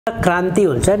क्रान्ति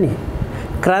हुन्छ नि,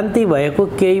 क्रान्ति भएको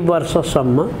केही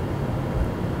वर्षसम्म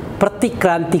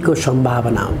प्रतिक्रान्तिको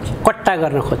सम्भावना हुन्छ। कट्टा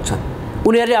गर्न खोज्छन्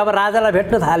उनीहरूले। अब राजालाई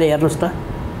भेट्न थाले, हेर्नुहोस् त,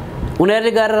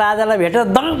 उनीहरूले गएर राजालाई भेटेर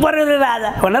दङ पर्यो रे राजा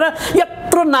भनेर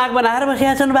यत्रो नाक बनाएर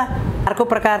बसेका छन्। बा अर्को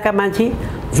प्रकारका मान्छे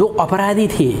जो अपराधी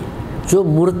थिए, जो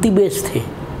मूर्तिबेच थिए,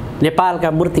 नेपालका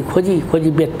मूर्ति खोजी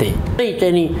खोजी बेच्थे, चाहिँ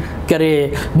नि के अरे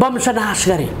वंशनाश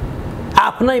गरे,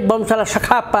 आफ्नै वंशलाई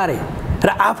सखाप पारे र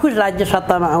आफू राज्य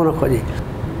सत्तामा आउन खोजे।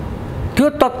 त्यो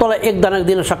तत्त्वलाई एकजना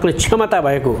दिन सक्ने क्षमता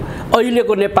भएको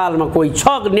अहिलेको नेपालमा कोही छ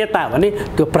नेता भने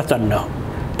त्यो प्रचण्ड हो।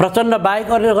 प्रचण्ड बाहेक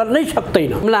अरू गर्नै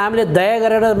सक्दैन। हामीले दया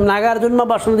गरेर नागार्जुनमा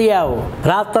बस्नु दिया हो।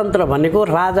 राजतन्त्र भनेको,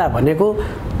 राजा भनेको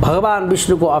भगवान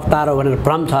विष्णुको अवतार हो भनेर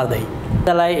भ्रम छर्दै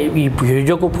त्यसलाई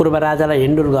हिजोको पूर्व राजालाई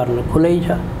हिन्डुल गर्न खुलै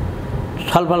छ,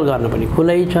 छलफल गर्न पनि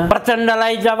खुलै छ।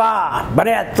 प्रचण्डलाई जवाब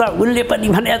भने उसले पनि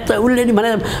भने उसले नि भने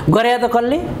गरे त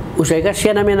कसले? उसैका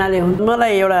सेनामेनाले हुन्।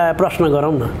 मलाई एउटा प्रश्न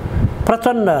गरौँ न,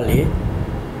 प्रचण्डले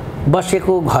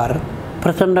बसेको घर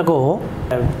प्रचण्डको हो,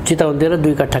 चितवनतिर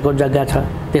 2 कट्ठाको जग्गा छ,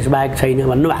 त्यसबाहेक छैन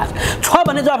भन्नुभएको छ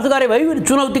भने जफ्त गरे भयो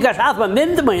चुनौतीका साथ भन्दै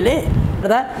नि त मैले।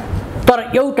 तर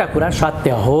एउटा कुरा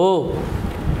सत्य हो,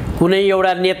 कुनै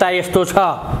एउटा नेता यस्तो छ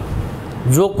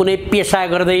जो कुनै पेसा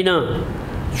गर्दैन,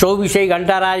 24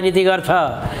 घण्टा राजनीति गर्छ,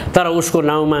 तर उसको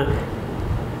नाउँमा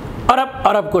अरब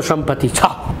अरबको सम्पत्ति छ।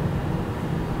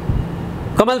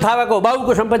 कमल थापाको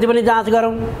बाबुको सम्पत्ति पनि जाँच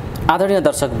गरौँ। आदरणीय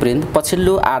दर्शकवृन्द,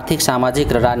 पछिल्लो आर्थिक,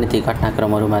 सामाजिक र राजनीतिक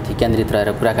घटनाक्रमहरूमाथि केन्द्रित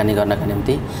रहेर कुराकानी गर्नका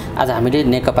निम्ति आज हामीले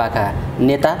नेकपाका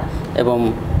नेता एवं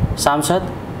सांसद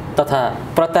तथा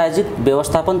प्रायोजित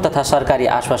व्यवस्थापन तथा सरकारी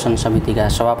आश्वासन समितिका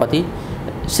सभापति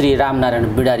श्री राम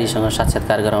नारायण बिडारीसँग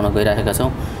साक्षात्कार गराउन गइरहेका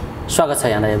छौँ। स्वागत छ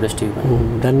यहाँलाई एभरेस्ट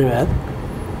टिभीमा। धन्यवाद।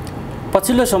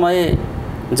 पछिल्लो समय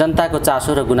जनताको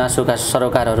चासो र गुनासोका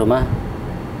सरोकारहरूमा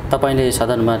तपाईँले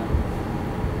सदनमा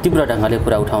तीव्र ढङ्गले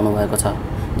कुरा उठाउनु भएको छ।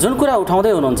 जुन कुरा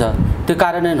उठाउँदै हुनुहुन्छ त्यो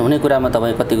कार्यान्वयन हुने कुरामा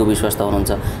तपाईँ कतिको विश्वस्त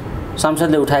हुनुहुन्छ?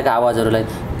 सांसदले उठाएका आवाजहरूलाई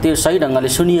त्यो सही ढङ्गले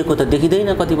सुनिएको त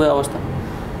देखिँदैन कतिपय अवस्था।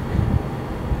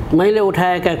 मैले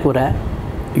उठाएका कुरा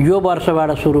यो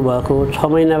वर्षबाट सुरु भएको, 6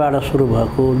 महिनाबाट सुरु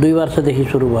भएको, 2 वर्षदेखि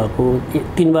सुरु भएको,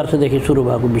 3 वर्षदेखि सुरु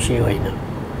भएको विषय होइन।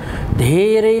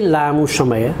 धेरै लामो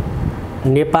समय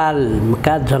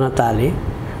नेपालका जनताले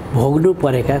भोग्नु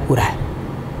परेका कुरा,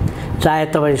 चाहे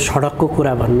तपाईँ सडकको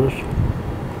कुरा भन्नुहोस्,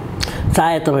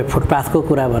 चाहे तपाईँ फुटपाथको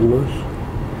कुरा भन्नुहोस्,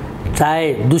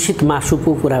 चाहे दूषित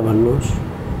मासुको कुरा भन्नुहोस्,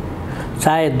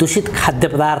 चाहे दूषित खाद्य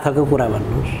पदार्थको कुरा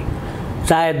भन्नुहोस्,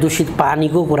 चाहे दूषित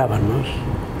पानीको कुरा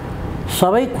भन्नुहोस्,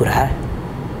 सबै कुरा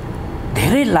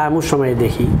धेरै लामो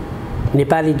समयदेखि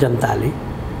नेपाली जनताले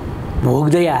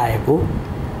भोग्दै आएको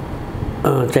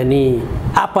चाहिँ नि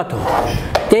आपत हो।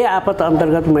 त्यही आपत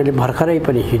अन्तर्गत मैले भर्खरै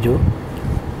पनि हिजो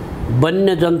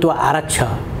वन्यजन्तु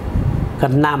आरक्षणका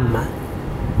नाममा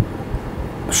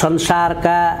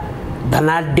संसारका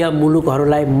धनाढ्य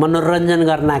मुलुकहरूलाई मनोरञ्जन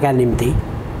गर्नका निम्ति,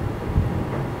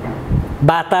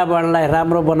 वातावरणलाई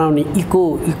राम्रो बनाउने,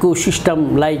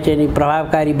 इकोसिस्टमलाई चाहिँ नि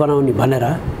प्रभावकारी बनाउने भनेर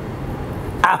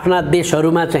आफ्ना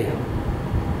देशहरूमा चाहिँ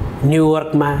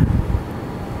न्युयोर्कमा,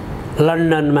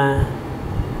 लन्डनमा,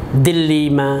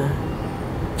 दिल्लीमा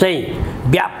चाहिँ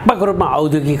व्यापक रूपमा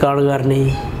औद्योगिकरण गर्ने,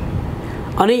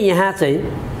 अनि यहाँ चाहिँ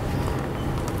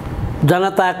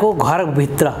जनताको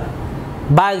घरभित्र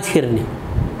बाघ छिर्ने,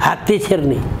 हात्ती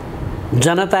छिर्ने,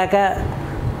 जनताका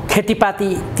खेतीपाती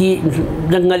ती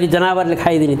जङ्गली जनावरले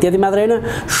खाइदिने, त्यति मात्र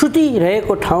होइन,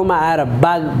 सुतिरहेको ठाउँमा आएर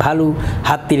बाघ, भालु,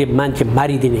 हात्तीले मान्छे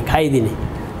मारिदिने, खाइदिने,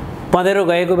 पँधेरो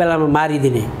गएको बेलामा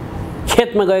मारिदिने,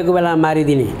 खेतमा गएको बेलामा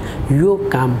मारिदिने, यो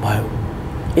काम भयो।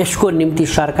 यसको निम्ति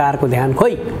सरकारको ध्यान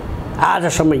खोइ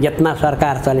आजसम्म यत्ना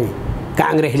सरकार चले,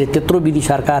 काङ्ग्रेसले त्यत्रो विधि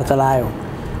सरकार चलायो,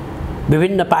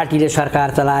 विभिन्न पार्टीले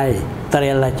सरकार चलाए, तर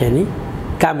यसलाई चाहिँ नि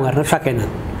काम गर्न सकेनन्।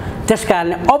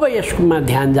 त्यसकारणले अब यसमा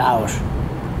ध्यान जाओस्।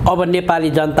 अब नेपाली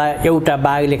जनता एउटा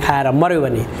बाघले खाएर मर्यो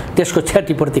भने त्यसको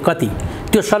क्षतिपूर्ति कति?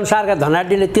 त्यो संसारका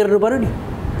धनाढ्यले तिर्नु पर्यो नि,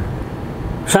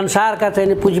 संसारका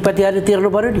चाहिँ पुँजीपतिहरूले तिर्नु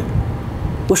पर्यो नि।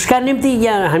 उसका निम्ति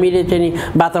यहाँ हामीले चाहिँ नि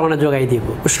वातावरण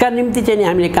जोगाइदिएको, उसका निम्ति चाहिँ नि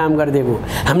हामीले काम गरिदिएको,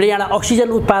 हामीले यहाँ अक्सिजन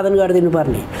उत्पादन गरिदिनु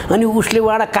पर्ने, अनि उसले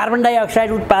उहाँ कार्बन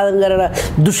डाइअक्साइड उत्पादन गरेर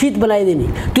दूषित बनाइदिने,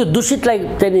 त्यो दूषितलाई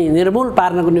चाहिँ नि निर्मूल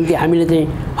पार्नको निम्ति हामीले चाहिँ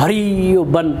हरियो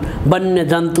वन्य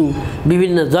जन्तु,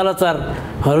 विभिन्न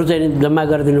जलचरहरू चाहिँ जम्मा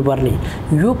गरिदिनु पर्ने।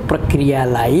 यो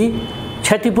प्रक्रियालाई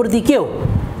क्षतिपूर्ति के हो?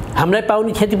 हामीलाई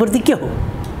पाउने क्षतिपूर्ति के हो?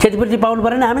 क्षतिपूर्ति पाउनु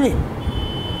परेन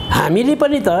हामीले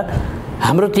पनि त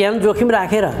हाम्रो ज्यान जोखिम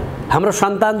राखेर, हाम्रो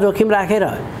सन्तान जोखिम राखेर,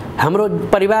 हाम्रो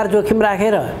परिवार जोखिम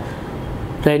राखेर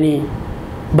चाहिँ नि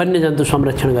वन्यजन्तु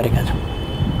संरक्षण गरेका छौँ,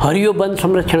 हरियो वन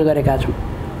संरक्षण गरेका छौँ।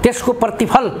 त्यसको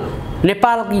प्रतिफल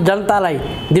नेपालकी जनतालाई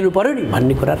दिनु पर्यो नि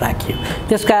भन्ने कुरा राखियो।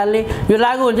 त्यस कारणले यो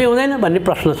लागू हुन्छ हुँदैन भन्ने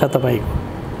प्रश्न छ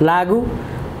तपाईँको। लागू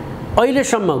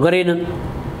अहिलेसम्म गरेनन्,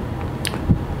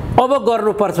 अब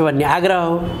गर्नुपर्छ भन्ने आग्रह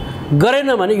हो।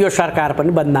 गरेन भने यो सरकार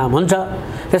पनि बदनाम हुन्छ।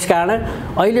 त्यसकारण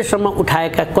अहिलेसम्म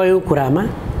उठाएका कयौँ कुरामा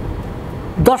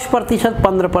 10%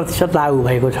 15% लागू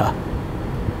भएको छ,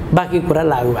 बाँकी कुरा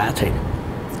लागू भएको छैन।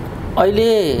 अहिले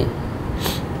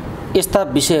यस्ता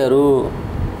विषयहरू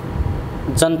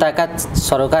जनताका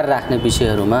सरोकार राख्ने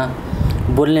विषयहरूमा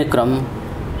बोल्ने क्रम,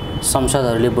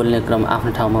 संसदहरूले बोल्ने क्रम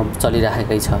आफ्नो ठाउँमा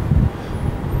चलिरहेकै छ,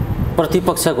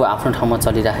 प्रतिपक्षको आफ्नो ठाउँमा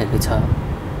चलिरहेकै छ।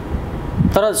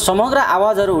 तर समग्र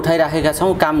आवाजहरू उठाइराखेका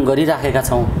छौँ, काम गरिराखेका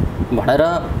छौँ भनेर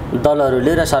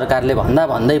दलहरूले र सरकारले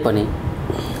भन्दै पनि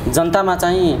जनतामा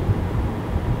चाहिँ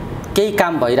केही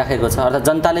काम भइराखेको छ, अर्थात्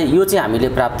जनताले यो चाहिँ हामीले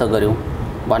प्राप्त गऱ्यौँ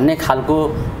भन्ने खालको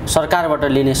सरकारबाट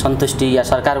लिने सन्तुष्टि या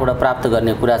सरकारबाट प्राप्त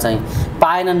गर्ने कुरा चाहिँ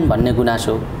पाएनन् भन्ने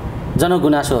गुनासो,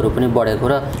 जनगुनासोहरू पनि बढेको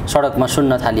र सडकमा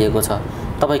सुन्न थालिएको छ।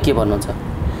 तपाईँ के भन्नुहुन्छ?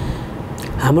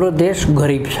 हाम्रो देश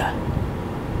गरिब छ,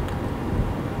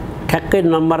 ठ्याक्कै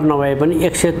नम्बर नभए पनि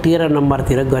 113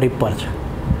 नम्बरतिर गरिब पर्छ।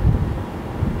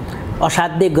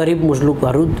 असाध्यै गरिब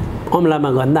मुलुकहरू अम्लामा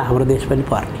गन्दा हाम्रो देश पनि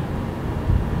पर्ने,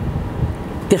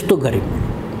 त्यस्तो गरिब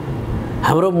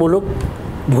हाम्रो मुलुक।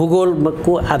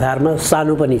 भूगोलको आधारमा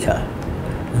सानो पनि छ,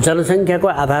 जनसङ्ख्याको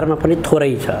आधारमा पनि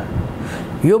थोरै छ।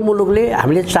 यो मुलुकले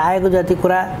हामीले चाहेको जति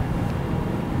कुरा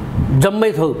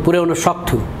जम्मै थो पुर्याउन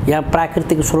सक्थ्यो। यहाँ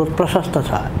प्राकृतिक स्रोत प्रशस्त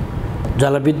छ,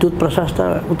 जलविद्युत प्रशस्त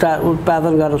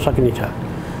उत्पादन गर्न सकिने छ।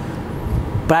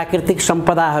 प्राकृतिक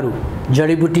सम्पदाहरू,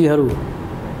 जडीबुटीहरू,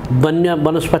 वन्य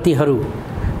वनस्पतिहरू,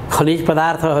 खनिज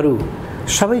पदार्थहरू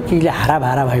सबै चिजले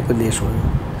हाराभारा भएको देश हो।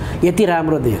 यति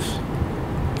राम्रो देश।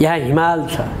 यहाँ हिमाल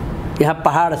छ, यहाँ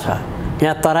पहाड छ,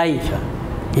 यहाँ तराई छ।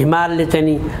 हिमालले चाहिँ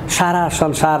नि सारा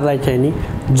संसारलाई चाहिँ नि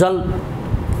जल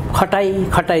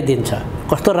खटाइदिन्छ,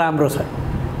 कस्तो राम्रो छ।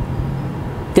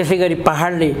 त्यसै गरी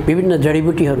पहाडले विभिन्न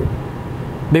जडीबुटीहरू,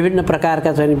 विभिन्न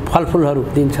प्रकारका चाहिँ फलफुलहरू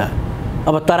दिन्छ।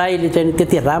 अब तराईले चाहिँ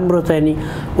त्यति राम्रो चाहिँ नि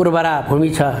उर्वरा भूमि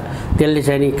छ, त्यसले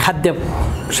चाहिँ नि खाद्य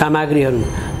सामग्रीहरू,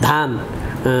 धान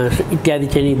इत्यादि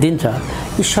चाहिँ दिन्छ।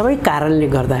 यी सबै कारणले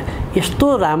गर्दा यस्तो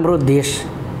राम्रो देश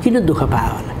किन दुःख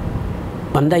पायो होला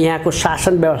भन्दा यहाँको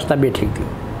शासन व्यवस्था बेठिक थियो,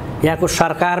 यहाँको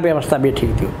सरकार व्यवस्था बेठिक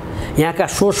थियो, यहाँका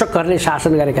शोषकहरूले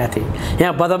शासन गरेका थिए,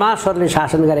 यहाँ बदमाशहरूले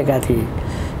शासन गरेका थिए,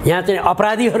 यहाँ चाहिँ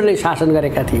अपराधीहरूले शासन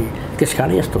गरेका थिए।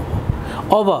 त्यसकारण यस्तो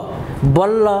हो। अब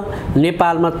बल्ल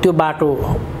नेपालमा त्यो बाटो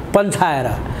पन्छाएर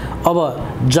अब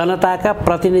जनताका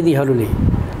प्रतिनिधिहरूले,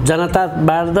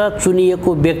 जनताबाट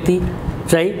चुनिएको व्यक्ति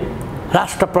चाहिँ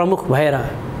राष्ट्र प्रमुख भएर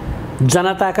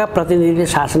जनताका प्रतिनिधिले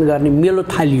शासन गर्ने मेलो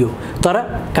थालियो। तर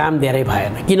काम धेरै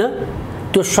भएन। किन?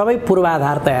 त्यो सबै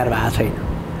पूर्वाधार तयार भएको छैन,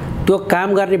 त्यो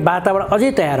काम गर्ने वातावरण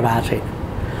अझै तयार भएको छैन।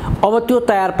 अब त्यो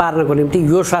तयार पार्नको निम्ति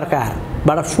यो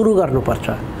सरकारबाट सुरु गर्नुपर्छ।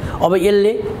 अब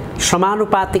यसले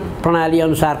समानुपातिक प्रणाली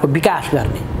अनुसारको विकास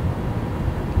गर्ने,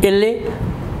 यसले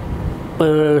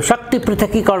शक्ति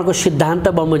पृथकीकरणको सिद्धान्त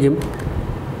बमोजिम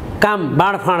काम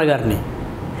बाँडफाँड गर्ने,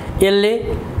 यसले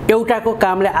एउटाको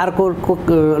कामले अर्कोको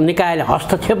निकायले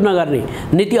हस्तक्षेप नगर्ने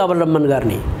नीति अवलम्बन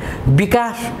गर्ने,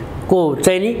 विकासको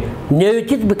चाहिँ नि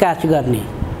न्यायोचित विकास गर्ने,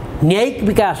 न्यायिक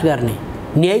विकास गर्ने।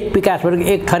 न्यायिक विकास भनेको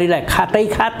एक थरीलाई खातै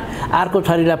खात, अर्को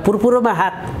थरीलाई पुरपुरोमा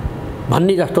हात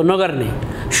भन्ने जस्तो नगर्ने,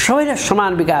 सबैलाई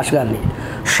समान विकास गर्ने।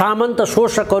 सामन्त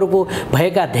शोषकहरूको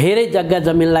भएका धेरै जग्गा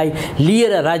जमिनलाई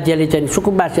लिएर राज्यले चाहिँ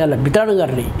सुकुम्बासीहरूलाई वितरण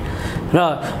गर्ने र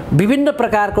विभिन्न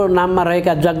प्रकारको नाममा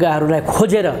रहेका जग्गाहरूलाई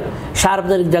खोजेर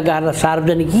सार्वजनिक जग्गाहरूलाई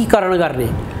सार्वजनिकीकरण गर्ने,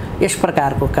 यस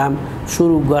प्रकारको काम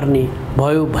सुरु गर्ने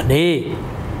भयो भने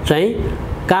चाहिँ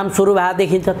काम सुरु भए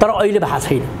देखिन्छ। तर अहिले भएको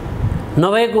छैन,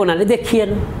 नभएको हुनाले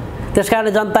देखिएन।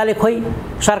 त्यसकारणले जनताले खोइ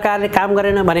सरकारले काम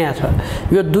गरेन भनेको छ।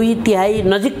 यो 2/3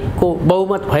 नजिकको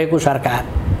बहुमत भएको सरकार,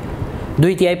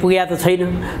 2/3 पुगेको त छैन,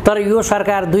 तर यो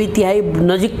सरकार 2/3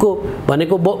 नजिकको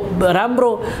भनेको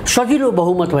राम्रो सजिलो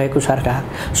बहुमत भएको सरकार,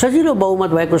 सजिलो बहुमत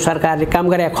भएको सरकारले काम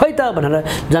गरे खै त भनेर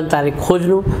जनताले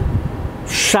खोज्नु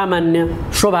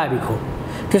सामान्य स्वाभाविक हो।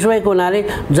 त्यसो भएको हुनाले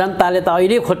जनताले त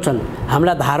अहिले खोज्छन्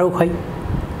हामीलाई धारो खै,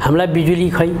 हामीलाई बिजुली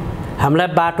खै, हामीलाई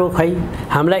बाटो खै,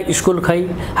 हामीलाई स्कुल खै,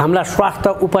 हामीलाई स्वास्थ्य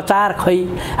उपचार खै,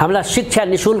 हामीलाई शिक्षा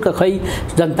निःशुल्क खै,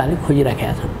 जनताले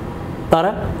खोजिराखेका छन्। तर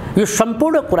यो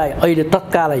सम्पूर्ण कुरा अहिले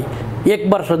तत्कालै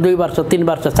 1 वर्ष 2 वर्ष 3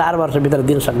 वर्ष 4 वर्षभित्र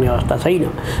दिन सक्ने अवस्था छैन।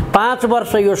 5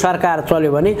 वर्ष यो सरकार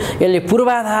चल्यो भने यसले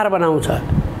पूर्वाधार बनाउँछ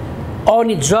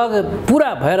अनि जग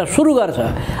पुरा भएर सुरु गर्छ।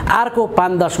 अर्को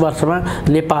 5-10 वर्षमा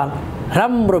नेपाल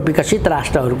राम्रो विकसित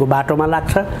राष्ट्रहरूको बाटोमा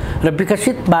लाग्छ र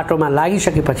विकसित बाटोमा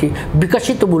लागिसकेपछि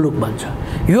विकसित मुलुक बन्छ।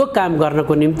 यो काम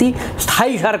गर्नको निम्ति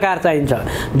स्थायी सरकार चाहिन्छ।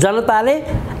 जनताले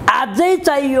आजै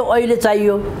चाहियो, अहिले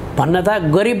चाहियो भन्न त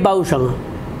गरिब बाउसँग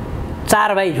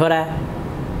 4 भाइ छोरा,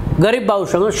 गरिब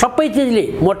बाउसँग सबै चिजले,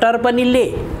 मोटर पनि ले,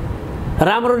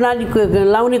 राम्रो नानी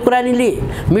लाउने कुरा नि ले,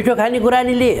 मिठो खाने कुरा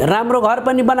नि ले, राम्रो घर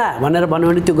पनि बना भनेर भन्यो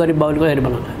भने त्यो गरिब बाउले कसरी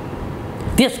बनाउँछ?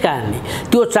 त्यस कारणले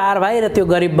त्यो 4 भाइ र त्यो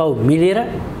गरिब बाउ मिलेर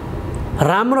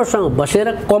राम्रोसँग बसेर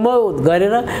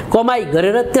कमाई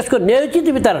गरेर त्यसको न्यायोचित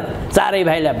वितरण 4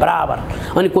 भाइलाई बराबर,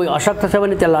 अनि कोही अशक्त छ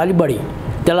भने त्यसलाई अलि बढी,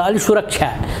 त्यसलाई अलि सुरक्षा,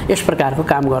 यस प्रकारको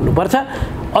काम गर्नुपर्छ।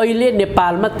 अहिले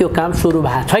नेपालमा त्यो काम सुरु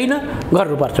भएको छैन,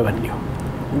 गर्नुपर्छ भन्ने हो।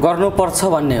 गर्नुपर्छ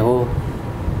भन्ने हो,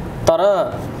 तर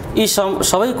यी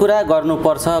सबै कुरा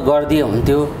गर्नुपर्छ, गरिदिए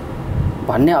हुन्थ्यो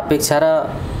भन्ने अपेक्षा र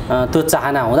त्यो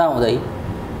चाहना हुँदाहुँदै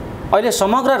अहिले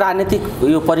समग्र राजनीतिक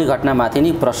यो परिघटनामाथि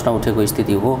नै प्रश्न उठेको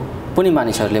स्थिति हो पनि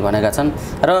मानिसहरूले भनेका छन्।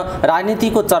 र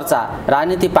राजनीतिको चर्चा,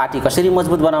 राजनीति पार्टी कसरी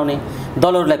मजबुत बनाउने,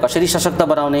 दलहरूलाई कसरी सशक्त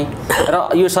बनाउने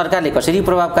र यो सरकारले कसरी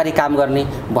प्रभावकारी काम गर्ने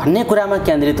भन्ने कुरामा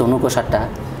केन्द्रित हुनुको सट्टा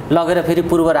लगेर फेरि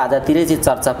पूर्व राजातिरै चाहिँ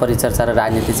चर्चा परिचर्चा र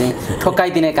राजनीति चाहिँ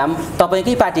ठोक्काइदिने काम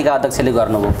तपाईँकै पार्टीका अध्यक्षले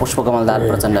गर्नुभयो, पुष्पकमल दाहाल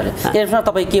प्रचण्डले। यसमा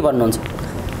तपाईँ के भन्नुहुन्छ?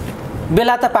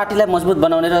 बेला त पार्टीलाई मजबुत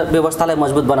बनाउने र व्यवस्थालाई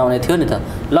मजबुत बनाउने थियो नि त,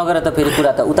 लगेर त फेरि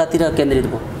कुरा त उतातिर केन्द्रित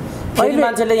भयो। अहिले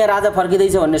मान्छेले यहाँ राजा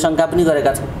फर्किँदैछ भन्ने शङ्का पनि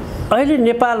गरेका छन्। अहिले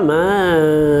नेपालमा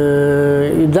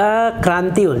जहाँ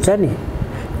क्रान्ति हुन्छ नि,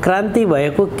 क्रान्ति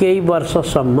भएको केही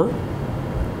वर्षसम्म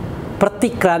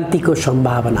प्रतिक्रान्तिको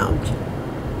सम्भावना हुन्छ।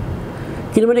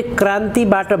 किनभने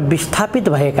क्रान्तिबाट विस्थापित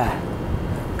भएका,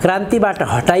 क्रान्तिबाट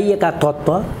हटाइएका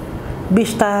तत्त्व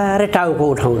बिस्तारै टाउको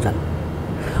उठाउँछन्।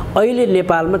 अहिले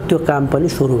नेपालमा त्यो काम पनि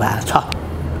सुरु भएको छ।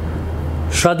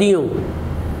 सदियौँ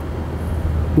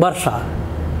वर्ष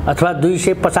अथवा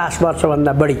 250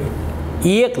 वर्षभन्दा बढी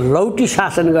एक लौटी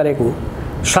शासन गरेको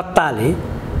सत्ताले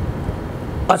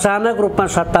अचानक रूपमा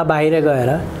सत्ता बाहिर गएर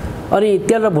अनि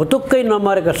त्यसलाई भुतुक्कै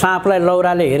नमरेको साँपलाई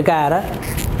लौराले हिर्काएर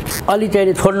अलि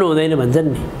चाहिँ छोड्नु हुँदैन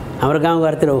भन्छन् नि, हाम्रो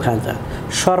गाउँघरतिर उखान्छ।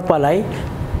 सर्पलाई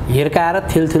हिर्काएर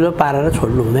थिलथिलो पारेर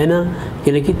छोड्नु हुँदैन,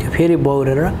 किनकि त्यो फेरि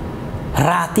बौरेर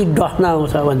राति डस्न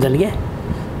आउँछ भन्छन् क्या,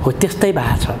 हो त्यस्तै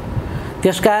भएको छ।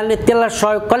 त्यस कारणले त्यसलाई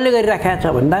सहयोग कसले गरिराखेका छ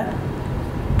भन्दा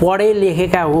पढे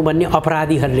लेखेका हुँ भन्ने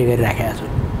अपराधीहरूले गरिराखेका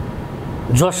छन्,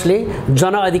 जसले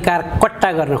जनअधिकार कट्टा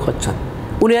गर्न खोज्छन्।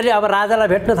 उनीहरूले अब राजालाई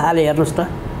भेट्न थाले, हेर्नुहोस् त,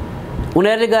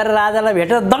 उनीहरूले गएर राजालाई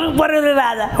भेटेर दङ पर्यो रे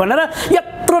राजा भनेर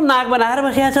यत्रो नाक बनाएर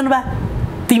बसेका छन् बा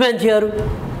ती मान्छेहरू।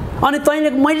 अनि तैँले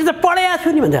मैले त पढेको छु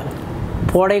नि भन्छ।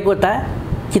 पढेको त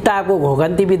किताबको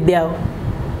घोगन्ती विद्या हो,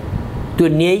 त्यो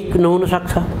न्यायिक नहुन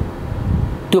सक्छ,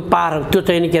 त्यो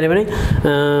चाहिँ के अरे भने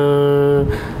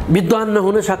विद्वान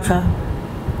नहुन सक्छ,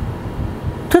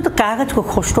 त्यो त कागजको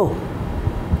खोस्टो हो।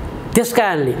 त्यस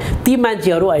कारणले ती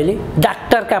मान्छेहरू अहिले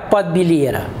डाक्टरका पदवी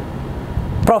लिएर,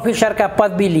 प्रोफेसरका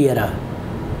पदवी लिएर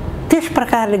त्यस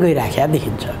प्रकारले गइराखेका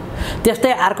देखिन्छ।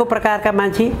 त्यस्तै अर्को प्रकारका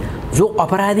मान्छे जो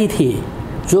अपराधी थिए,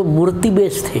 जो मूर्ति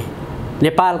बेच्थे,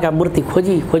 नेपालका मूर्ति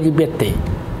खोजी खोजी बेच्थे,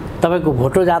 तपाईँको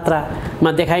भोटो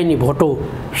जात्रामा देखाइने भोटो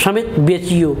समेत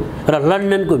बेचियो र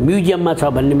लन्डनको म्युजियममा छ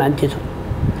भन्ने मान्छे छ।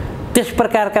 त्यस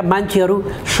प्रकारका मान्छेहरू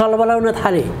सलबलाउन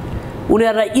थाले,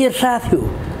 उनीहरूलाई ईर्षा थियो।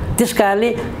 त्यस कारणले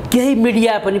केही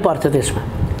मिडिया पनि पर्छ त्यसमा,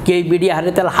 केही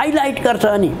मिडियाहरूले त्यसलाई हाइलाइट गर्छ।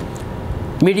 अनि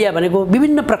मिडिया भनेको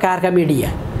विभिन्न प्रकारका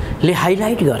मिडियाले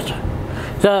हाइलाइट गर्छ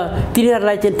र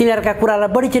तिनीहरूलाई चाहिँ तिनीहरूका कुरालाई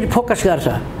बढी चाहिँ फोकस गर्छ।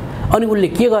 अनि उसले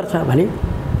के गर्छ भने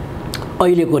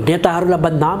अहिलेको नेताहरूलाई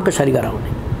बदनाम कसरी गराउने,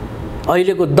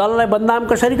 अहिलेको दललाई बदनाम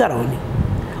कसरी गराउने,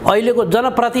 अहिलेको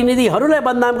जनप्रतिनिधिहरूलाई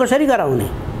बदनाम कसरी गराउने,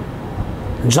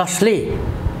 जसले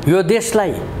यो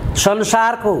देशलाई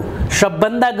संसारको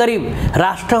सबभन्दा गरिब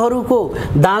राष्ट्रहरूको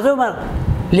दाँजोमा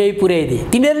ल्याइ पुर्याइदिए,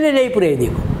 तिनीहरूले ल्याइ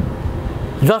पुर्याइदिएको,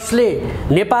 जसले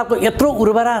नेपालको यत्रो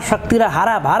उर्वरा शक्ति र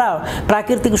हाराभारा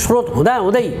प्राकृतिक स्रोत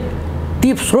हुँदाहुँदै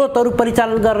ती स्रोतहरू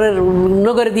परिचालन गरेर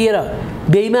नगरिदिएर,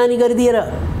 बेइमानी गरिदिएर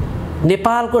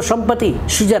नेपालको सम्पत्ति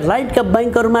स्विजरल्यान्डका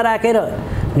बैङ्कहरूमा राखेर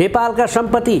नेपालका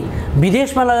सम्पत्ति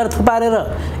विदेशमा लगेर थुपारेर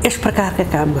यस प्रकारका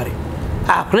काम गरे,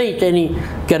 आफ्नै चाहिँ नि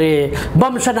के अरे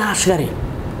वंशनाश गरे,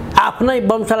 आफ्नै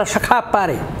वंशलाई सखाप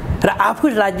पारे र आफू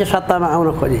राज्य सत्तामा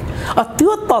आउन खोजे।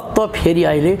 त्यो तत्त्व फेरि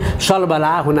अहिले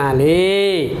सलबला हुनाले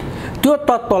त्यो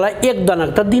तत्त्वलाई एक दनक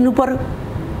त दिनु पर्यो।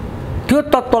 त्यो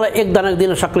तत्त्वलाई एक दनक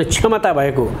दिन सक्ने क्षमता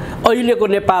भएको अहिलेको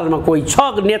नेपालमा कोही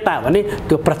छ नेता भने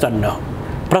त्यो प्रचण्ड हो।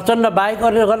 प्रचण्ड बाहेक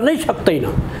अरू गर्नै सक्दैन।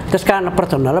 त्यस कारण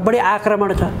प्रचण्डलाई बढी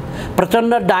आक्रमण छ।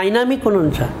 प्रचण्ड डाइनामिक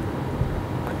हुनुहुन्छ।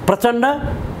 प्रचण्ड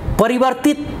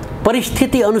परिवर्तित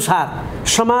परिस्थिति अनुसार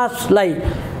समाजलाई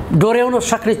डोर्याउन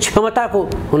सक्ने क्षमताको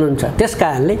हुनुहुन्छ। त्यस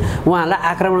कारणले उहाँलाई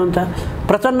आक्रमण हुन्छ।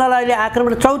 प्रचण्डलाई अहिले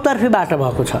आक्रमण चौतर्फीबाट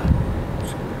भएको छ।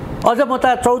 अझ म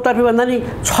त चौतर्फी भन्दा नि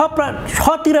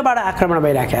छतिरबाट आक्रमण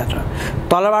भइराखेको छ।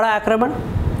 तलबाट आक्रमण,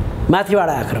 माथिबाट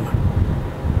आक्रमण,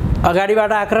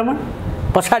 अगाडिबाट आक्रमण,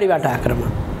 पछाडिबाट आक्रमण,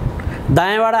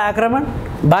 दायाँबाट आक्रमण,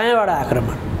 बायाँबाट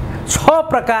आक्रमण, 6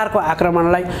 प्रकारको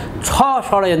आक्रमणलाई 6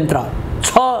 षड्यन्त्र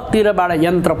 6तिरबाट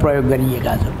यन्त्र प्रयोग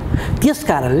गरिएका छन्। त्यस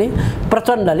कारणले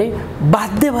प्रचण्डले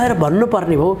बाध्य भएर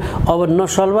भन्नुपर्ने भयो, अब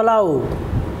नसलबलाऊ,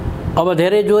 अब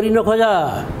धेरै जोरी नखोज,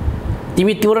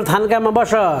 तिमी तिम्रो थान्कामा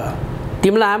बस,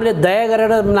 तिमीलाई हामीले दया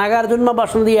गरेर नागार्जुनमा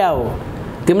बस्न दिया हो,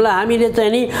 तिमीलाई हामीले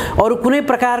चाहिँ नि अरू कुनै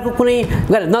प्रकारको कुनै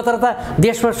गरे नत्र त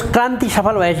देशमा क्रान्ति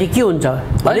सफल भएपछि के हुन्छ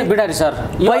भने बिडारी सर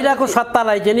पहिलाको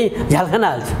सत्तालाई चाहिँ नि झ्याल्खान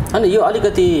हाल्छ। अनि यो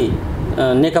अलिकति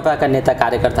नेकपाका नेता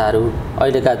कार्यकर्ताहरू,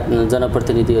 अहिलेका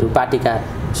जनप्रतिनिधिहरू, पार्टीका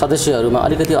सदस्यहरूमा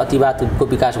अलिकति अतिवादको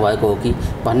विकास भएको हो कि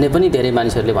भन्ने पनि धेरै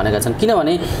मानिसहरूले भनेका छन्।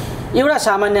 किनभने एउटा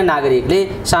सामान्य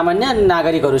नागरिकले सामान्य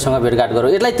नागरिकहरूसँग भेटघाट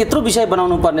गरौँ, यसलाई त्यत्रो विषय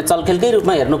बनाउनु पर्ने, चलखेलकै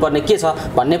रूपमा हेर्नुपर्ने के छ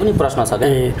भन्ने पनि प्रश्न छ।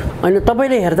 अनि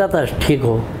तपाईँले हेर्दा त ठिक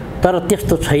हो, तर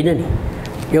त्यस्तो छैन नि।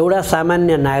 एउटा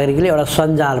सामान्य नागरिकले एउटा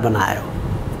सञ्जाल बनायो।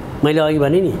 मैले अघि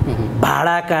भने नि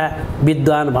भाडाका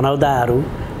विद्वान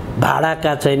भनाउँदाहरू,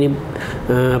 भाडाका चाहिँ नि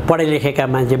पढे लेखेका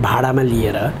मान्छे भाडामा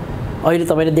लिएर अहिले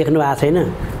तपाईँले देख्नु भएको छैन।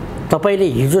 तपाईँले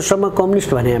हिजोसम्म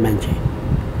कम्युनिस्ट भने मान्छे,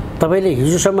 तपाईँले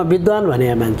हिजोसम्म विद्वान भने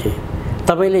मान्छे,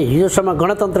 तपाईँले हिजोसम्म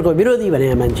गणतन्त्रको विरोधी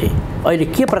भने मान्छे अहिले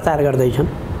के प्रचार गर्दैछन्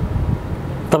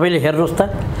तपाईँले हेर्नुहोस्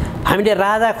त। हामीले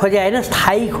राजा खोज्या होइन,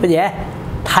 स्थायी खोज्या,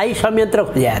 स्थायी संयन्त्र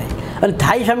खोज्या अरे। अनि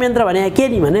स्थायी संयन्त्र भने के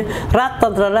नि भने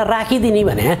राजतन्त्रलाई राखिदिने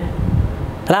भने,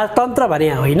 राजतन्त्र भने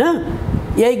होइन।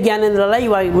 यही ज्ञानेन्द्रलाई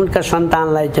वा उनका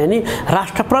सन्तानलाई चाहिँ नि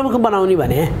राष्ट्र प्रमुख बनाउने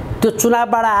भने त्यो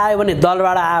चुनावबाट आयो भने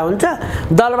दलबाट आयो हुन्छ,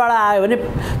 दलबाट आयो भने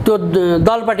त्यो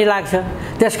दलपट्टि लाग्छ।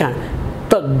 त्यस कारण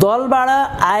त दलबाट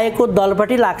आएको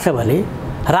दलपट्टि लाग्छ भने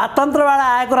राजतन्त्रबाट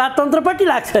आएको राजतन्त्रपट्टि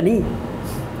लाग्छ नि।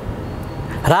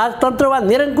 राजतन्त्र वा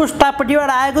निरङ्कुशतापट्टिबाट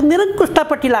आएको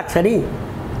निरङ्कुशतापट्टि लाग्छ नि।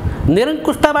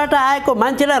 निरङ्कुशताबाट आएको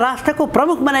मान्छेलाई राष्ट्रको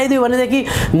प्रमुख बनाइदियो भनेदेखि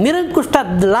निरङ्कुशता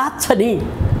लाग्छ नि।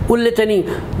 उसले चाहिँ नि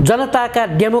जनताका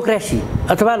डेमोक्रेसी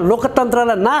अथवा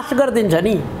लोकतन्त्रलाई नाश गरिदिन्छ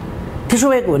नि। त्यसो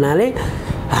भएको हुनाले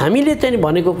हामीले चाहिँ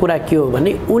भनेको कुरा के हो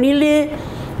भने उनीले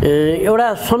एउटा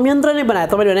संयन्त्र नै बनायो।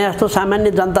 तपाईँले भने जस्तो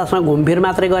सामान्य जनतासँग घुमफिर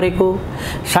मात्रै गरेको,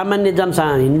 सामान्य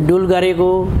जनसँग हिँडडुल गरेको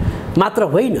मात्र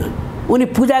होइन, उनी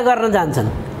पूजा गर्न जान्छन्।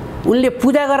 उनले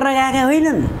पूजा गर्न गएका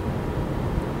होइनन्,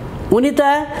 उनी त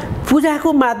पूजाको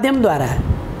माध्यमद्वारा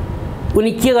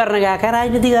उनी के गर्न गएका,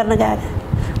 राजनीति गर्न गएका।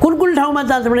 कुन कुन ठाउँमा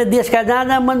जान्छ भने देशका जहाँ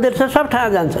जहाँ मन्दिर छ सब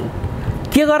ठाउँ जान्छन्।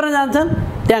 के गर्न जान्छन्?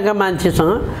 त्यहाँका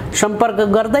मान्छेसँग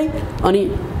सम्पर्क गर्दै अनि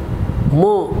म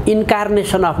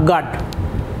इन्कार्नेसन अफ गड,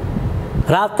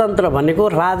 राजतन्त्र भनेको,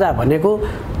 राजा भनेको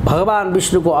भगवान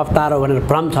विष्णुको अवतार हो भनेर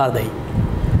भ्रम छर्दै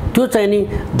त्यो चाहिँ नि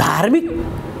धार्मिक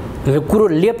कुरो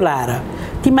लेप लाएर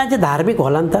ती मान्छे धार्मिक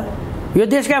होला नि त। यो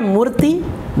देशका मूर्ति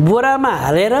बोरामा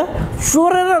हालेर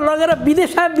चोरेर लगेर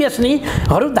विदेशमा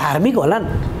बेच्नेहरू धार्मिक होलान्।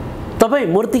 तपाईँ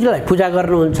मूर्तिलाई पूजा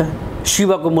गर्नुहुन्छ,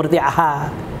 शिवको मूर्ति आहा,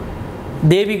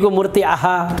 देवीको मूर्ति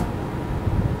आहा,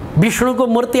 विष्णुको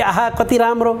मूर्ति आहा कति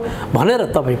राम्रो भनेर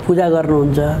तपाईँ पूजा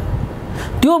गर्नुहुन्छ।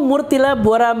 त्यो मूर्तिलाई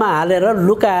बोरामा हालेर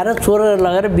लुकाएर चोरेर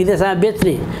लगेर विदेशमा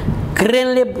बेच्ने,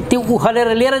 क्रेनले त्यो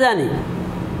उखालेर लिएर जाने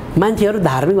मान्छेहरू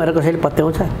धार्मिक भएर कसैले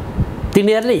पत्याउँछ?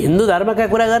 तिनीहरूले हिन्दू धर्मका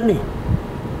कुरा गर्ने,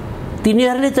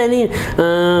 तिनीहरूले चाहिँ नि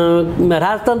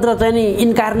राजतन्त्र चाहिँ नि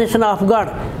इन्कार्नेसन अफ गड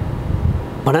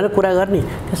भनेर कुरा गर्ने।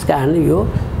 त्यस कारणले यो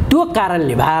त्यो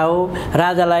कारणले भयो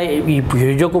राजालाई,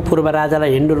 हिजोको पूर्व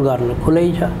राजालाई हिन्डुल गर्न खुलै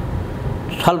छ,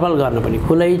 छलफल गर्न पनि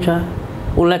खुलै छ,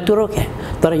 उनलाई त्यो रोक्या।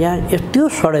 तर यहाँ त्यो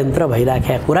षड्यन्त्र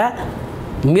भइराखेको कुरा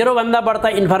मेरोभन्दा बढ्ता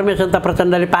इन्फर्मेसन त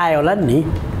प्रचण्डले पाए होला नि,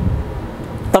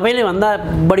 तपाईँले भन्दा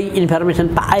बढी इन्फर्मेसन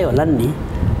पाए होला नि।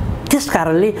 त्यस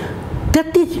कारणले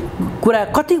त्यति कुरा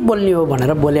कति बोल्ने हो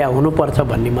भनेर बोल्या हुनुपर्छ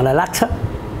भन्ने मलाई लाग्छ।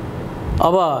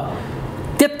 अब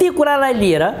त्यति कुरालाई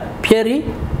लिएर फेरि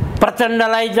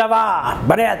प्रचण्डलाई जवाब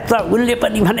भने उसले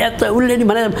पनि भने उसले नि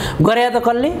भने गरे त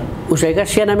कसले? उसैका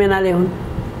सेनामेनाले हुन्।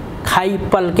 खाइ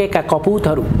पल्केका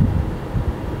कपुतहरू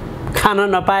खान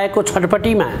नपाएको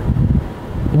छटपटीमा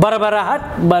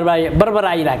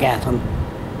बरबराइराखेका छन्।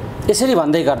 यसरी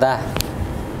भन्दै गर्दा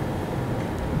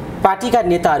पार्टीका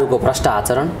नेताहरूको भ्रष्ट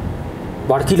आचरण,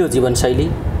 भड्किलो जीवनशैली,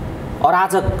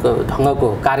 अराजक ढङ्गको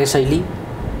कार्यशैली,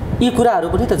 यी कुराहरू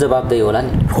पनि त जवाबदेही होला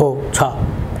नि। हो छ।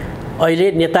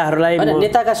 अहिले नेताहरूलाई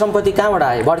नेताका सम्पत्ति कहाँबाट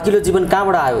आयो, भड्किलो जीवन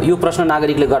कहाँबाट आयो, यो प्रश्न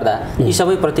नागरिकले गर्दा यी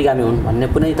सबै प्रतिगामी हुन् भन्ने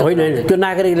पनि होइन। त्यो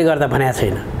नागरिकले गर्दा भनेको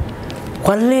छैन,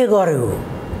 कसले गर्यो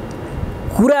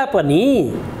कुरा पनि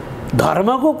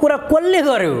धर्मको कुरा कसले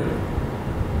गर्यो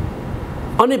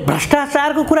अनि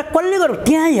भ्रष्टाचारको कुरा कसले गर्यो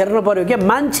त्यहाँ हेर्नु पर्यो के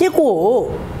मान्छेको हो।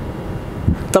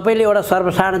 तपाईले एउटा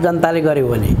सर्वसाधारण जनताले गर्यो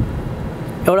भने,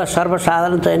 एउटा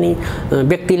सर्वसाधारण चाहिँ नि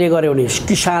व्यक्तिले गर्यो भने,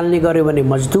 किसानले गर्यो भने,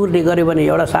 मजदुरले गर्यो भने,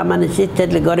 एउटा सामान्य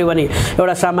शिक्षकले गर्यो भने,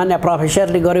 एउटा सामान्य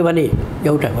प्रोफेसरले गर्यो भने,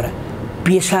 एउटा कुरा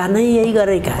पेसा नै यही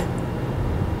गरेका,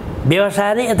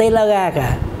 व्यवसाय नै यतै लगाएका।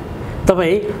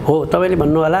 तपाईँ हो, तपाईँले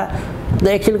भन्नु होला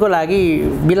एकछिनको लागि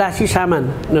विलासी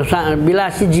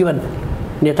विलासी जीवन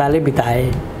नेताले बिताए।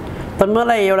 तर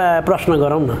मलाई एउटा प्रश्न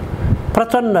गरौँ न,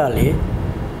 प्रचण्डले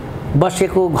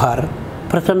बसेको घर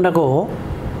प्रचण्डको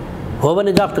हो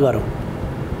भने जफ्त गरौँ,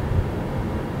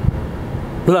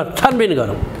 ल छानबिन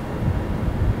गरौँ।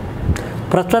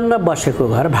 प्रचण्ड बसेको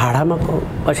घर भाडामा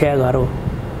बसेको घर हो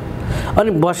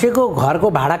अनि बसेको घरको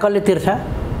भाडा कसले तिर्छ?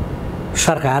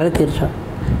 सरकारले तिर्छ।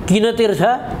 किन तिर्छ?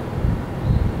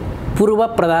 पूर्व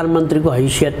प्रधानमन्त्रीको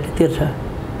हैसियत तिर्छ।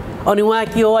 अनि उहाँ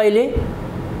के हो? अहिले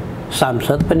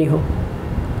सांसद पनि हो।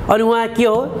 अनि उहाँ के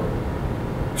हो?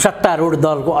 सत्तारूढ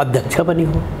दलको अध्यक्ष पनि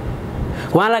हो।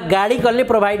 उहाँलाई गाडी कसले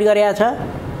प्रोभाइड गरेको छ?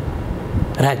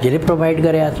 राज्यले प्रोभाइड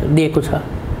गरेको छ, दिएको छ।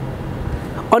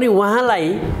 अनि उहाँलाई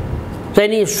चाहिँ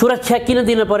नि सुरक्षा किन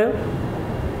दिन पर्यो?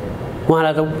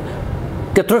 उहाँलाई त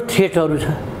त्यत्रो थ्रेटहरू छ।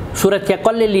 सुरक्षा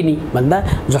कसले लिने भन्दा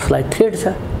जसलाई थ्रेट छ।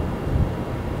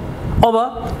 अब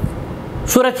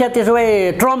सुरक्षा त्यसो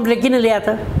भए ट्रम्पले किन ल्याए त?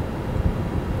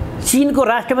 चीनको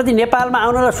राष्ट्रपति नेपालमा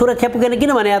आउनलाई सुरक्षा पुगेन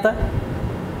किन भने त?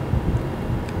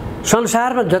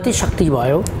 संसारमा जति शक्ति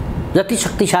भयो, जति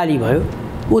शक्तिशाली भयो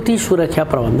उति सुरक्षा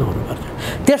प्रबन्ध हुनुपर्छ।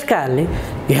 त्यसकारणले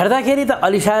हेर्दाखेरि त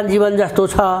अलिशान जीवन जस्तो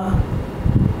छ,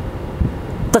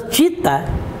 त चित्त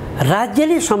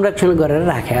राज्यले संरक्षण गरेर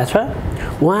राखेको छ।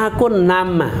 उहाँको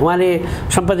नाममा उहाँले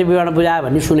सम्पत्ति विवरण बुझायो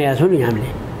भन्ने सुनेका छौँ नि हामीले।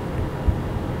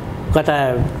 कता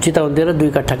चितवनतिर 2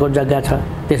 कट्ठाको जग्गा छ,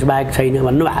 त्यसबाहेक छैन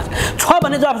भन्नुभएको छ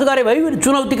भने जफ्त गरे भयो नि,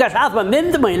 चुनौतीका साथ भन्दै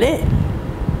नि त मैले।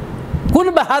 कुन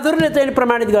बहादुरले चाहिँ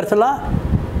प्रमाणित गर्छ ल?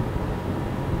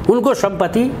 उनको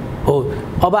सम्पत्ति हो।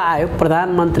 अब आयो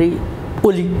प्रधानमन्त्री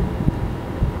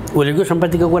ओलीको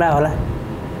सम्पत्तिको कुरा होला।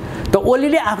 त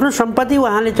ओलीले आफ्नो सम्पत्ति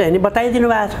उहाँले चाहिँ नि बताइदिनु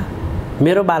भएको छ।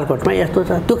 मेरो बालकोटमा यस्तो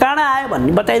छ, त्यो कहाँ आयो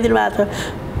भन्ने बताइदिनु भएको छ।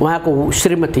 उहाँको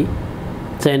श्रीमती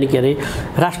चाहिँ नि के अरे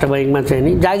राष्ट्र बैङ्कमा चाहिँ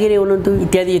नि जागिरे हुनुहुन्थ्यो,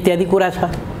 इत्यादि इत्यादि कुरा छ।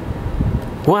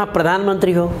 उहाँ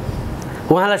प्रधानमन्त्री हो।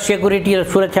 उहाँलाई सेक्युरिटी र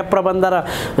सुरक्षा प्रबन्ध र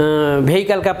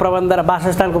भेहिकलका प्रबन्ध र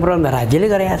वासस्थानको प्रबन्ध राज्यले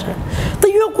गरेको छ। त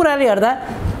यो कुराले हेर्दा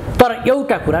तर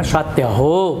एउटा कुरा सत्य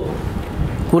हो,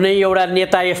 कुनै एउटा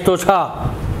नेता यस्तो छ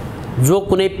जो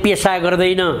कुनै पेसा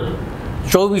गर्दैन,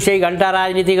 24 घण्टा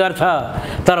राजनीति गर्छ,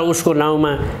 तर उसको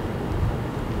नाउँमा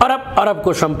अरब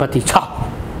अरबको सम्पत्ति छ,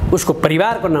 उसको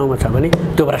परिवारको नाउँमा छ भने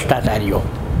त्यो भ्रष्टाचारी हो।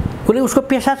 कुनै उसको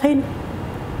पेसा छैन,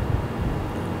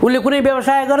 उसले कुनै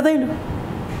व्यवसाय गर्दैन,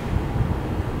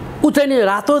 ऊ चाहिँ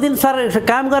रातो दिन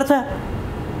काम गर्छ।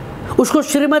 उसको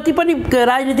श्रीमती पनि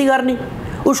राजनीति गर्ने,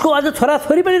 उसको अझ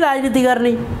छोराछोरी पनि राजनीति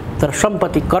गर्ने, तर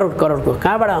सम्पत्ति करोड करोडको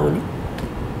कहाँबाट आउने?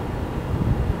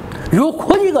 यो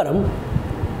खोजी गरौँ।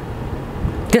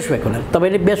 त्यस भएको होला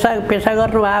तपाईँले पेसा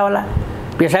गर्नुभयो होला,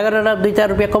 पेसा गरेर 2-4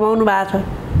 रुपियाँ कमाउनु भएको छ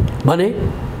भने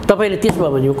तपाईँले त्यसो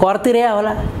भयो भने कर तिर्या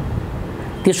होला।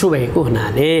 त्यसो भएको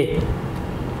हुनाले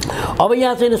अब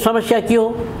यहाँ चाहिँ समस्या के हो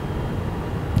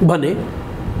भने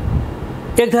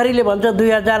एक थरीले भन्छ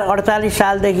 2048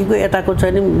 सालदेखिको यताको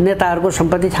चाहिँ नेताहरूको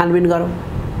सम्पत्ति छानबिन गरौँ।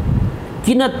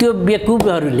 किन त्यो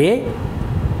बेकुबहरूले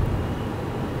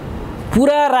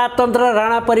पुरा राजतन्त्र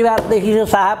राणा परिवारदेखि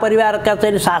शाह परिवारका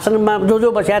चाहिँ शासनमा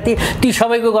जो बसेका थिए ती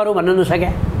सबैको गरौँ भन्न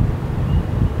नसक्या?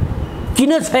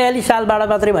 किन 46 सालबाट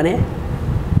मात्रै भने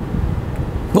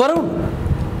गरौँ?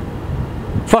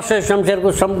 फर्स्ट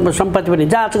शमशेरको सम्पत्ति पनि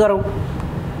जाँच गरौँ,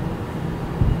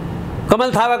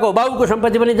 कमल थापाको बाबुको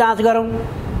सम्पत्ति पनि जाँच गरौँ,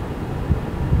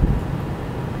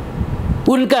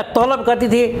 उनका तलब कति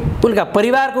थिए, उनका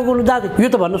परिवारको कुन जाँच, यो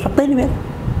त भन्न सक्दैन मेरो।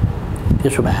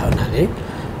 त्यसो भए हुनाले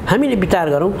हामीले विचार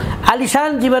गरौँ,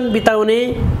 आलिशान जीवन बिताउने,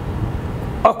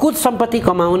 अकुत सम्पत्ति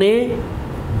कमाउने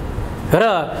र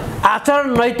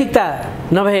आचरण नैतिकता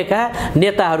नभएका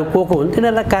नेताहरू को हुन्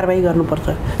तिनीहरूलाई कारबाही गर्नुपर्छ।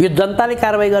 यो जनताले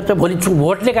कारबाही गर्छ, भोलि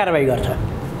भोटले कारबाही गर्छ।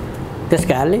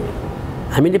 त्यसकारणले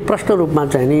हामीले प्रश्न रूपमा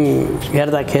चाहिँ नि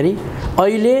हेर्दाखेरि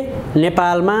अहिले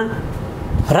नेपालमा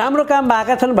राम्रो काम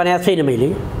भएका छन् भनेको छैन मैले,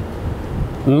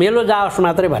 मेलो जाओस्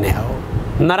मात्रै भने हो।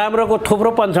 नराम्रोको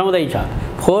थुप्रो पन्छाउँदैछ,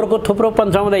 फोहोरको थुप्रो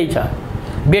पन्छाउँदैछ,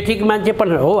 बेठिक मान्छे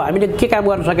पनि हो। हामीले के काम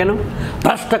गर्न सकेनौँ?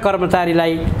 भ्रष्ट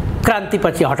कर्मचारीलाई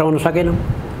क्रान्तिपछि हटाउन सकेनौँ,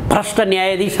 भ्रष्ट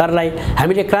न्यायाधीशहरूलाई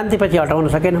हामीले क्रान्तिपछि हटाउन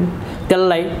सकेनौँ।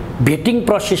 त्यसलाई भेटिङ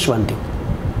प्रोसेस भन्थ्यौँ।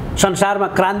 संसारमा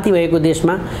क्रान्ति भएको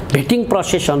देशमा भेटिङ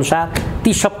प्रोसेस अनुसार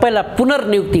ती सबैलाई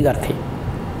पुनर्नियुक्ति गर्थे,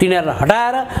 तिनीहरूलाई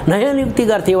हटाएर नयाँ नियुक्ति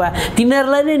गर्थे वा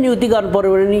तिनीहरूलाई नै नियुक्ति गर्नु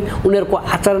पर्यो भने नि उनीहरूको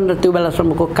आचरण र त्यो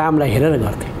बेलासम्मको कामलाई हेरेर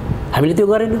गर्थे। हामीले त्यो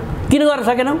गरेनौँ। किन गर्न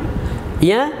सकेनौँ?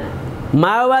 यहाँ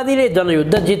माओवादीले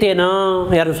जनयुद्ध जितेन।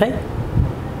 हेर्नुहोस् है,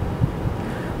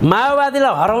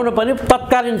 माओवादीलाई हराउन पनि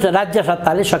तत्कालीन राज्य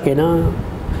सत्ताले सकेन।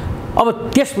 अब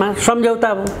त्यसमा सम्झौता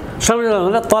भयो। सम्झौता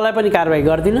भन्दा तँलाई पनि कारबाही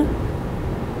गर्दिन,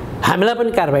 हामीलाई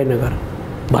पनि कारबाही नगर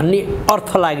भन्ने अर्थ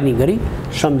लाग्ने गरी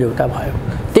सम्झौता भयो।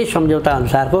 त्यही सम्झौता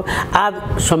अनुसारको आज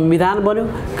संविधान बन्यो,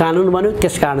 कानुन बन्यो।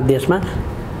 त्यसकारण देशमा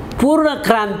पूर्ण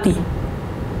क्रान्ति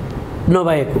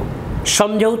नभएको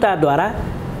सम्झौताद्वारा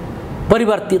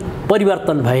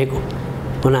परिवर्तन भएको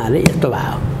हुनाले यस्तो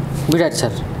भयो। बिराट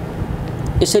सर,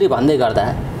 यसरी भन्दै गर्दा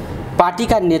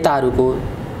पार्टीका नेताहरूको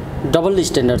डबल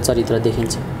स्ट्यान्डर्ड चरित्र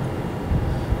देखिन्छ।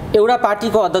 एउटा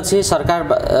पार्टीको अध्यक्ष,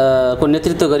 सरकारको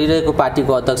नेतृत्व गरिरहेको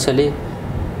पार्टीको अध्यक्षले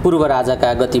पूर्व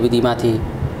राजाका गतिविधिमाथि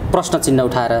प्रश्न चिन्ह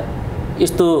उठाएर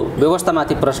यस्तो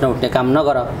व्यवस्थामाथि प्रश्न उठ्ने काम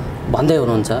नगर भन्दै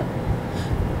हुनुहुन्छ।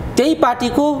 त्यही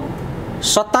पार्टीको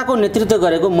सत्ताको नेतृत्व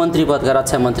गरेको मन्त्री पदका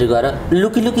रक्षा मन्त्री गएर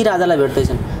लुकी राजालाई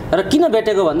भेट्दैछन् र किन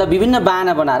भेटेको भन्दा विभिन्न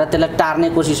बाहना बनाएर त्यसलाई टार्ने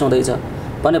कोसिस हुँदैछ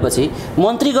भनेपछि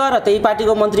मन्त्री गएर त्यही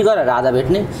पार्टीको मन्त्री गएर राजा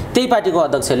भेट्ने, त्यही पार्टीको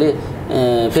अध्यक्षले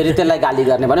फेरि त्यसलाई गाली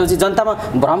गर्ने भनेपछि जनतामा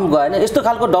भ्रम गएन। यस्तो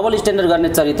खालको डबल स्ट्यान्डर्ड गर्ने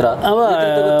चरित्र अब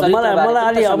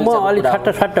मलाई अलि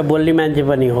छट्ट बोल्ने मान्छे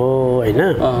पनि हो होइन।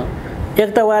 एक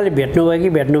त उहाँले भेट्नुभयो कि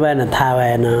भेट्नु भएन थाहा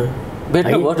भएन।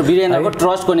 भेट्नुभयो, वीरेन्द्रको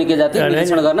ट्रस्टको निकै जाति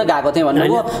निरीक्षण गर्न गएको थिएँ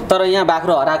भन्नुभयो, तर यहाँ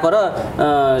बाख्रो हराएको र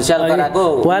स्याल कराएको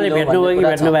उहाँले भेट्नुभयो कि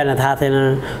भेट्नु भएन थाहा थिएन।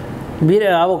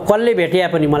 अब कसले भेटिया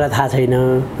पनि मलाई थाहा छैन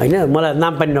होइन, मलाई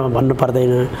नाम पनि भन्नु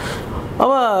पर्दैन।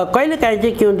 अब कहिलेकाहीँ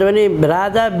चाहिँ के हुन्छ भने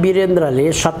राजा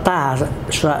वीरेन्द्रले सत्ता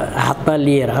हातमा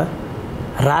लिएर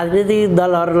राजनीतिक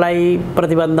दलहरूलाई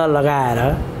प्रतिबन्ध लगाएर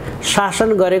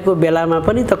शासन गरेको बेलामा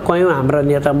पनि त कयौँ हाम्रा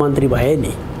नेता मन्त्री भए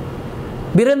नि।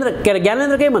 वीरेन्द्र के अरे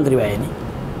ज्ञानेन्द्रकै मन्त्री भए नि।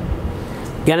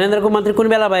 ज्ञानेन्द्रको मन्त्री कुन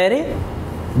बेला भए अरे?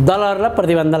 दलहरूलाई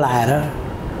प्रतिबन्ध लगाएर,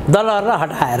 दलहरूलाई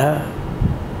हटाएर,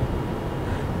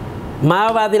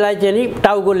 माओवादीलाई चाहिँ नि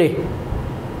टाउकोले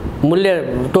मूल्य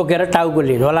तोकेर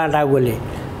टाउकोले झोला टाउकोले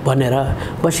भनेर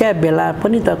बस्या बेला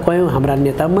पनि त कयौँ हाम्रा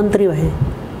नेता मन्त्री भए।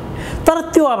 तर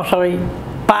त्यो अब सबै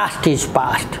past is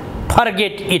past,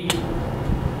 forget it,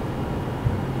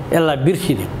 यसलाई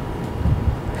बिर्सिदियो।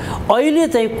 अहिले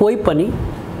चाहिँ कोही पनि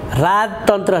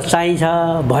राजतन्त्र चाहिन्छ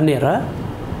भनेर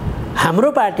हाम्रो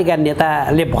पार्टीका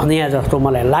नेताले भने जस्तो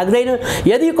मलाई लाग्दैन।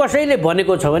 यदि कसैले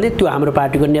भनेको छ भने त्यो हाम्रो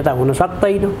पार्टीको नेता हुन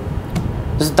सक्दैन।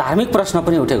 धार्मिक प्रश्न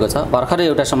पनि उठेको छ। भर्खरै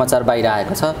एउटा समाचार बाहिर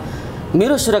आएको छ,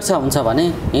 मेरो सुरक्षा हुन्छ भने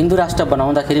हिन्दू राष्ट्र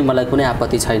बनाउँदाखेरि मलाई कुनै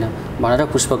आपत्ति छैन भनेर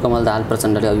पुष्पकमल दाहाल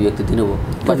प्रचण्डले अभिव्यक्ति दिनुभयो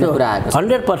भन्ने कुरा आएको छ।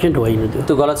 100% होइन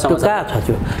त्यो गलत समाचार छ।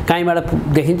 त्यो कहीँबाट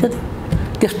देखिन्छ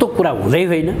त्यस्तो कुरा हुँदै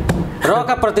होइन।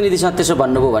 रका प्रतिनिधिसँग त्यसो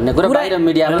भन्नुभयो भन्ने कुरा बाहिर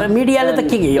मिडियाले त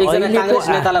के काङ्ग्रेस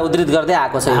नेतालाई उद्धृत गर्दै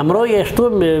आएको छ। हाम्रो यस्तो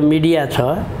मिडिया छ,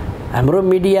 हाम्रो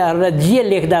मिडियाहरूलाई जे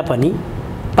लेख्दा पनि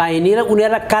पाइने र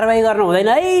उनीहरूलाई कारबाही गर्न हुँदैन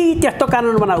है, त्यस्तो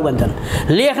कानुन बनाऊ भन्छन्।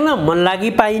 लेख्न मन लागि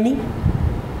पाइने,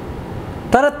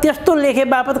 तर त्यस्तो लेखे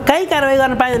बापत कहीँ कारबाही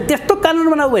गर्न पाइँदैन, त्यस्तो कानुन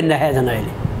बनाऊ भनिराखेका छन्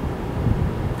अहिले।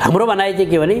 हाम्रो भनाइ चाहिँ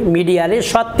के भने मिडियाले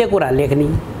सत्य कुरा लेख्ने,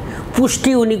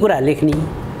 पुष्टि हुने कुरा लेख्ने,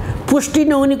 पुष्टि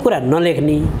नहुने कुरा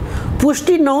नलेख्ने,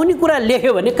 पुष्टि नहुने कुरा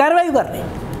लेख्यो भने कारबाही गर्ने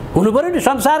हुनु पऱ्यो नि।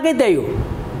 संसारकै त्यही हो।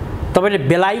 तपाईँले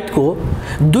बेलायतको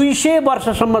 200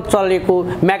 वर्षसम्म चलेको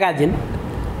म्यागाजिन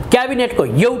क्याबिनेटको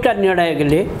एउटा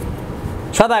निर्णयले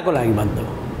सदाको लागि बन्द हो।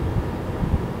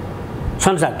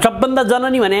 संसार सबभन्दा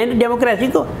जननी भने होइन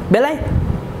डेमोक्रेसीको बेलायत,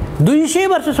 200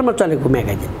 वर्षसम्म चलेको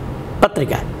म्यागाजिन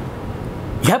पत्रिका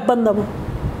झ्याप बन्द भयो।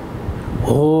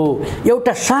 हो,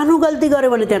 एउटा सानो गल्ती गर्यो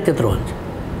भने त्यहाँ त्यत्रो हुन्छ।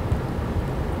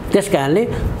 त्यस कारणले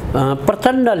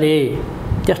प्रचण्डले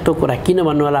त्यस्तो कुरा किन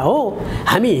भन्नु होला? हो,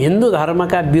 हामी हिन्दू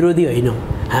धर्मका विरोधी होइनौँ।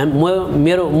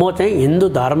 म चाहिँ हिन्दू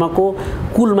धर्मको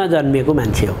कुलमा जन्मिएको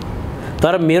मान्छे हो,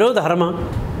 तर मेरो धर्म,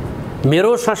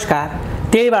 मेरो संस्कार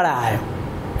त्यहीबाट आयो,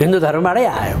 हिन्दू धर्मबाटै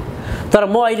आयो। तर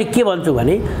म अहिले के भन्छु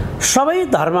भने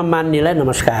सबै धर्म मान्नेलाई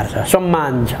नमस्कार छ,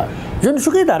 सम्मान छ,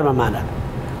 जुनसुकै धर्म मान।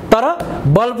 तर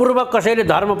बलपूर्वक कसैले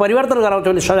धर्म परिवर्तन गराउँछ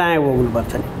भने सजाय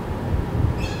भोग्नुपर्छ नि।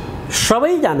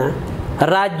 सबैजना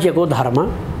राज्यको धर्म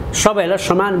सबैलाई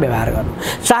समान व्यवहार गर्नु,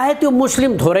 चाहे त्यो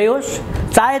मुस्लिम थोरै होस्,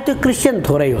 चाहे त्यो क्रिस्चियन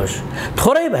थोरै होस्,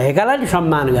 थोरै भएकालाई नि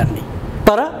सम्मान गर्ने।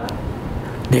 तर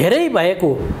धेरै भएको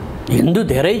हिन्दू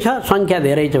धेरै छ, सङ्ख्या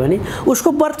धेरै छ भने उसको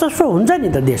वर्चस्व हुन्छ नि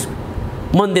त देशमा।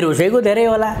 मन्दिर उसैको धेरै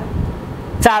होला,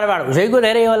 चाडबाड उसैको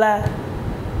धेरै होला,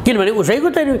 किनभने उसैको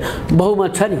चाहिँ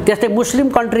बहुमत छ नि। त्यस्तै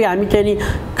मुस्लिम कन्ट्री हामी चाहिँ नि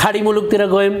खाडी मुलुकतिर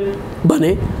गयौँ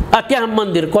भने त्यहाँ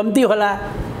मन्दिर कम्ती होला,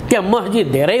 त्यहाँ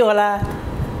मस्जिद धेरै होला,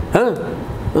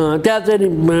 त्यहाँ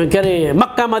चाहिँ के अरे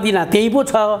मक्का मदिना त्यही पो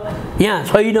छ, यहाँ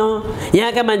छैन,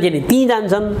 यहाँका मान्छे नि त्यहीँ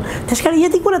जान्छन्। त्यस कारण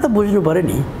यति कुरा त बुझ्नु पऱ्यो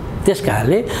नि। त्यस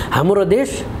कारणले हाम्रो देश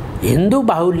हिन्दू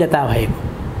बाहुल्यता भएको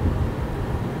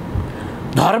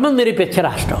धर्मनिरपेक्ष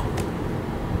राष्ट्र हो।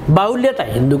 बाहुल्यता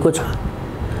हिन्दूको छ,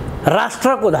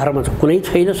 राष्ट्रको धर्म छ कुनै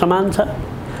छैन, समान छ,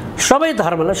 सबै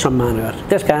धर्मलाई सम्मान गर्छ।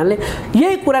 त्यस कारणले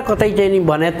यही कुरा कतै चाहिँ नि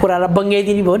भनेको कुरालाई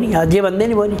बङ्ग्याइदिने भयो नि, जे भन्दै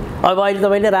नि भयो नि। अब अहिले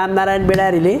तपाईँले रामनारायण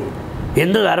बिडारीले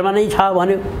हिन्दू धर्म नै छ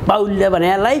भन्यो, बाहुल्य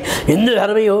भनेलाई हिन्दू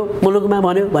धर्मै हो मुलुकमा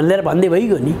भन्यो भनेर भन्दै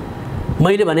भइगयो नि।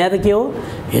 मैले भने त के हो,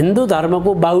 हिन्दू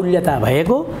धर्मको बाहुल्यता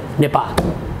भएको नेपाल,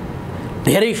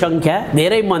 धेरै सङ्ख्या,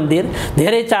 धेरै मन्दिर,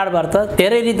 धेरै चाडपर्व,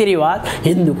 धेरै रीतिरिवाज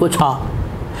हिन्दूको छ।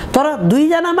 तर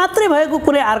दुईजना मात्रै भएको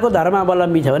कुनै अर्को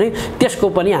धर्मावलम्बी छ भने त्यसको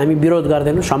पनि हामी विरोध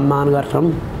गर्दैनौँ, सम्मान गर्छौँ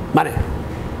भने।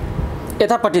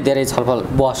 यतापट्टि धेरै छलफल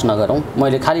बहस नगरौँ,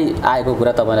 मैले खालि आएको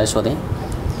कुरा तपाईँलाई सोधेँ।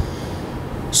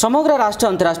 समग्र राष्ट्र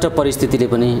अन्तर्राष्ट्रिय परिस्थितिले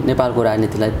पनि नेपालको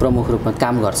राजनीतिलाई प्रमुख रूपमा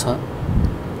काम गर्छ,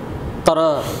 तर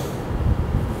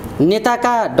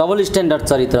नेताका डबल स्ट्यान्डर्ड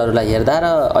चरित्रहरूलाई हेर्दा र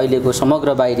अहिलेको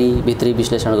समग्र बाहिरी भित्री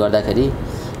विश्लेषण गर्दाखेरि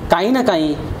काहीँ न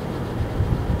काहीँ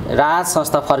राज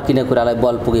संस्था फर्किने कुरालाई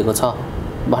बल पुगेको छ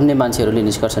भन्ने मान्छेहरूले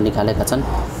निष्कर्ष निकालेका छन्।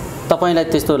 तपाईँलाई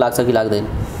त्यस्तो लाग्छ कि लाग्दैन?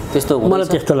 त्यस्तो मलाई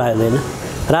त्यस्तो लाग्दैन।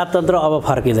 राजतन्त्र अब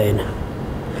फर्किँदैन।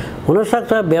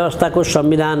 हुनसक्छ व्यवस्थाको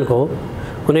संविधानको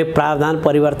कुनै प्रावधान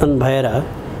परिवर्तन भएर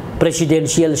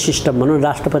प्रेसिडेन्सियल सिस्टम भनौँ,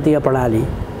 राष्ट्रपतीय प्रणाली,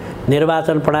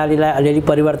 निर्वाचन प्रणालीलाई अलिअलि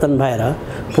परिवर्तन भएर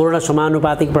पूर्ण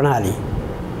समानुपातिक प्रणाली,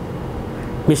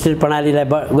 मिश्रित प्रणालीलाई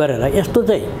गरेर यस्तो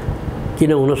चाहिँ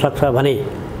किन हुनसक्छ भने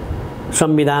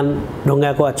संविधान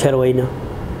ढुङ्गाको अक्षर होइन।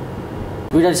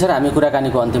 बिडारी सर, हामी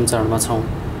कुराकानीको अन्तिम चरणमा छौँ।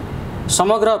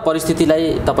 समग्र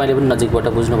परिस्थितिलाई तपाईँले पनि नजिकबाट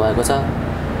बुझ्नु भएको छ,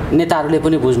 नेताहरूले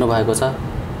पनि बुझ्नु भएको छ।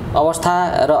 अवस्था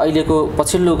र अहिलेको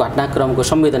पछिल्लो घटनाक्रमको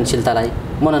संवेदनशीलतालाई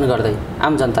मनन गर्दै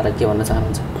आम जनतालाई के भन्न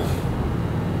चाहनुहुन्छ?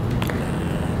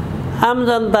 आम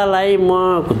जनतालाई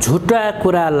म झुटा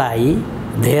कुरालाई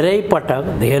धेरै पटक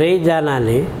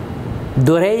धेरैजनाले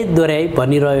दोहोऱ्याइ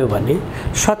भनिरह्यो भने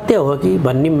सत्य हो कि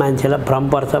भन्ने मान्छेलाई भ्रम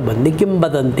पर्छ भन्ने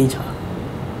किंवदन्ती छ।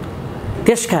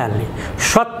 त्यस कारणले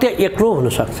सत्य एक्लो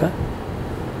हुनसक्छ,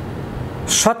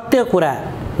 सत्य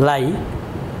कुरालाई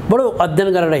बडो अध्ययन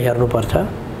गरेर हेर्नुपर्छ,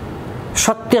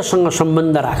 सत्यसँग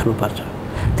सम्बन्ध राख्नुपर्छ।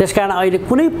 त्यसकारण अहिले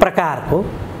कुनै प्रकारको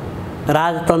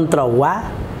राजतन्त्र वा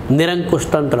निरङ्कुश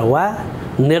तन्त्र वा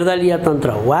निर्दलीय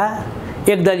तन्त्र वा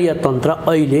एकदलीय तन्त्र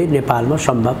अहिले नेपालमा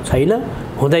सम्भव छैन,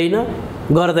 हुँदैन,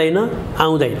 गर्दैन,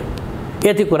 आउँदैन।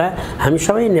 यति कुरा हामी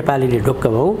सबै नेपालीले ढुक्क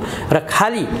भयौँ र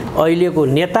खालि अहिलेको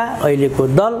नेता, अहिलेको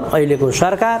दल, अहिलेको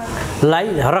सरकारलाई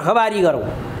रखबारी गरौँ,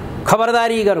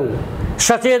 खबरदारी गरौँ,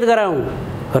 सचेत गराउँ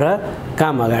र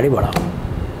काम अगाडि बढाउँ।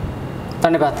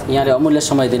 धन्यवाद, यहाँले अमूल्य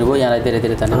समय दिनुभयो। यहाँलाई धेरै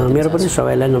धेरै धन्यवाद। मेरो पनि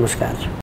सबैलाई नमस्कार छ।